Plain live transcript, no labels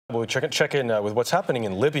We'll check in with what's happening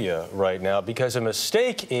in Libya right now, because a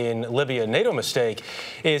mistake in Libya, a NATO mistake,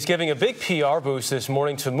 is giving a big PR boost this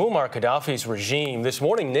morning to Muammar Qaddafi's regime. This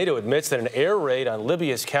morning, NATO admits that an air raid on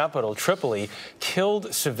Libya's capital, Tripoli,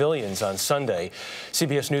 killed civilians on Sunday.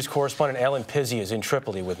 CBS News correspondent Allen Pizzey is in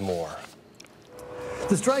Tripoli with more.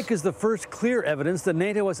 The strike is the first clear evidence that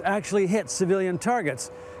NATO has actually hit civilian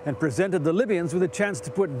targets and presented the Libyans with a chance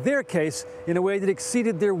to put their case in a way that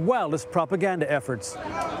exceeded their wildest propaganda efforts.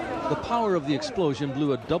 The power of the explosion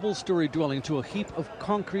blew a double-story dwelling to a heap of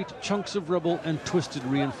concrete, chunks of rubble and twisted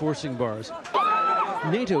reinforcing bars.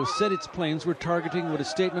 NATO said its planes were targeting what a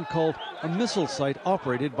statement called a missile site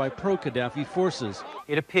operated by pro-Qaddafi forces.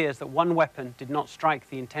 It appears that one weapon did not strike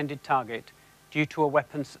the intended target due to a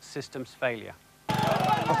weapons systems failure.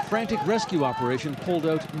 A frantic rescue operation pulled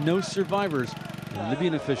out no survivors. And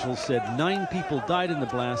Libyan officials said 9 people died in the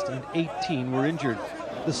blast and 18 were injured.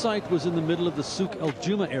 The site was in the middle of the Souk El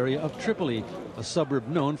Juma area of Tripoli, a suburb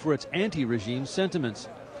known for its anti-regime sentiments.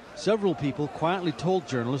 Several people quietly told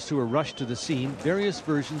journalists who were rushed to the scene various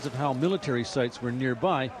versions of how military sites were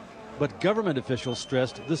nearby, but government officials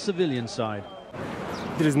stressed the civilian side.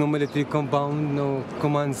 There is no military compound, no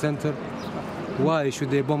command center. Why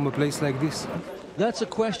should they bomb a place like this? That's a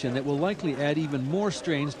question that will likely add even more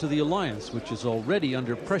strains to the alliance, which is already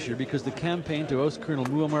under pressure because the campaign to oust Colonel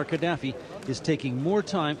Muammar Qaddafi is taking more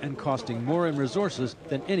time and costing more in resources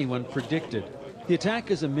than anyone predicted. The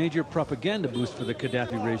attack is a major propaganda boost for the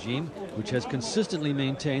Qaddafi regime, which has consistently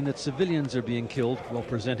maintained that civilians are being killed while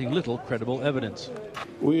presenting little credible evidence.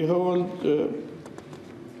 We hold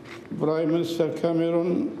Prime Minister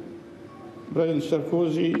Cameron, President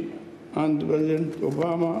Sarkozy, and President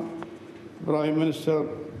Obama, Prime Minister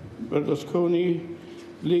Berlusconi,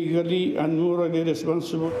 legally and morally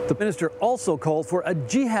responsible. The minister also called for a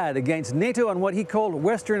jihad against NATO and what he called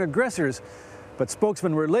Western aggressors. But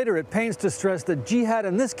spokesmen were later at pains to stress that jihad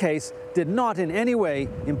in this case did not in any way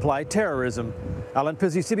imply terrorism. Allen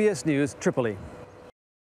Pizzey, CBS News, Tripoli.